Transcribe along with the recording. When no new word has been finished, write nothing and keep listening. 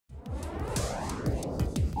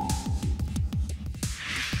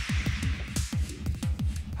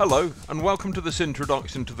Hello and welcome to this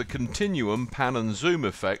introduction to the Continuum Pan and Zoom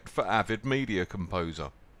effect for Avid Media Composer.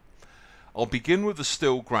 I'll begin with the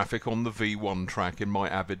still graphic on the V1 track in my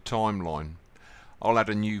Avid timeline. I'll add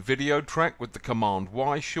a new video track with the Command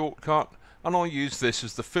Y shortcut, and I'll use this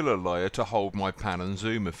as the filler layer to hold my pan and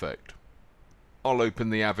zoom effect. I'll open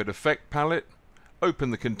the Avid effect palette, open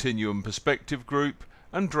the Continuum perspective group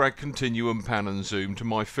and drag Continuum Pan and Zoom to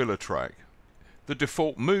my filler track. The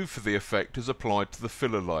default move for the effect is applied to the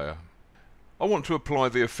filler layer. I want to apply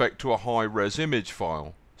the effect to a high-res image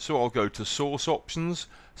file, so I'll go to Source Options,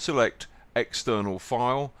 select External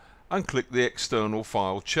File, and click the External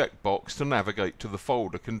File checkbox to navigate to the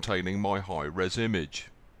folder containing my high-res image.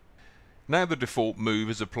 Now the default move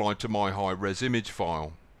is applied to my high-res image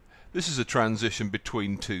file. This is a transition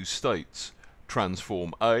between two states,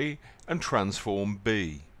 Transform A and Transform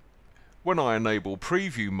B. When I enable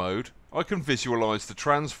Preview mode, I can visualize the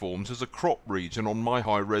transforms as a crop region on my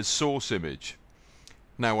high-res source image.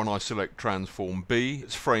 Now when I select Transform B,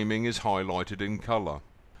 its framing is highlighted in color.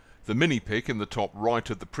 The mini-pic in the top right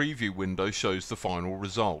of the preview window shows the final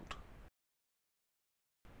result.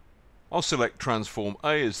 I'll select Transform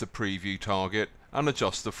A as the preview target and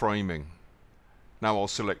adjust the framing. Now I'll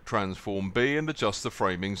select Transform B and adjust the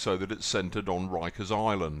framing so that it's centered on Rikers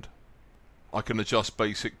Island. I can adjust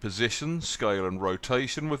basic position, scale and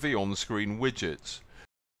rotation with the on-screen widgets.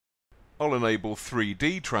 I'll enable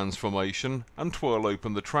 3D transformation and twirl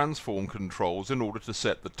open the transform controls in order to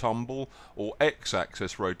set the tumble or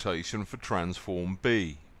X-axis rotation for Transform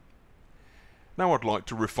B. Now I'd like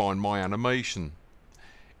to refine my animation.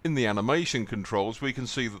 In the animation controls we can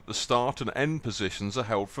see that the start and end positions are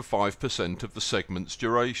held for 5% of the segment's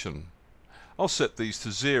duration. I'll set these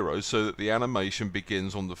to 0 so that the animation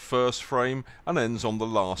begins on the first frame and ends on the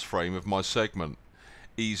last frame of my segment.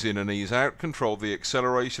 Ease in and ease out control the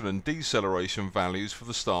acceleration and deceleration values for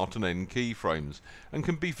the start and end keyframes and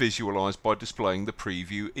can be visualized by displaying the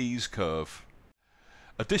preview ease curve.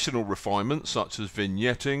 Additional refinements such as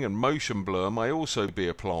vignetting and motion blur may also be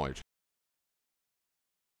applied.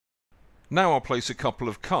 Now I'll place a couple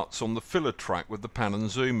of cuts on the filler track with the pan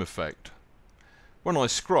and zoom effect. When I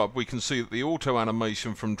scrub, we can see that the auto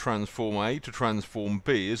animation from Transform A to Transform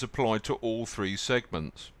B is applied to all three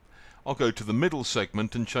segments. I'll go to the middle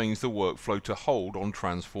segment and change the workflow to hold on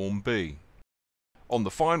Transform B. On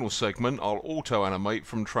the final segment, I'll auto animate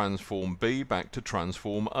from Transform B back to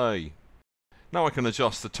Transform A. Now I can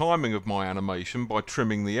adjust the timing of my animation by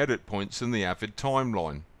trimming the edit points in the Avid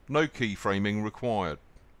timeline. No keyframing required.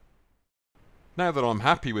 Now that I'm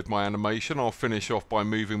happy with my animation, I'll finish off by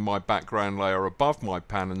moving my background layer above my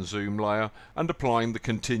pan and zoom layer and applying the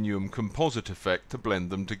Continuum Composite effect to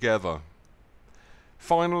blend them together.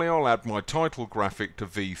 Finally, I'll add my title graphic to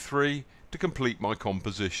V3 to complete my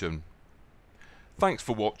composition. Thanks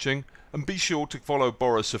for watching, and be sure to follow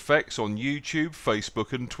Boris Effects on YouTube,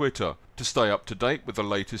 Facebook and Twitter to stay up to date with the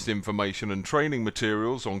latest information and training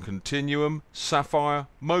materials on Continuum, Sapphire,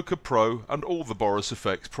 Mocha Pro and all the Boris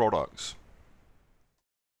Effects products.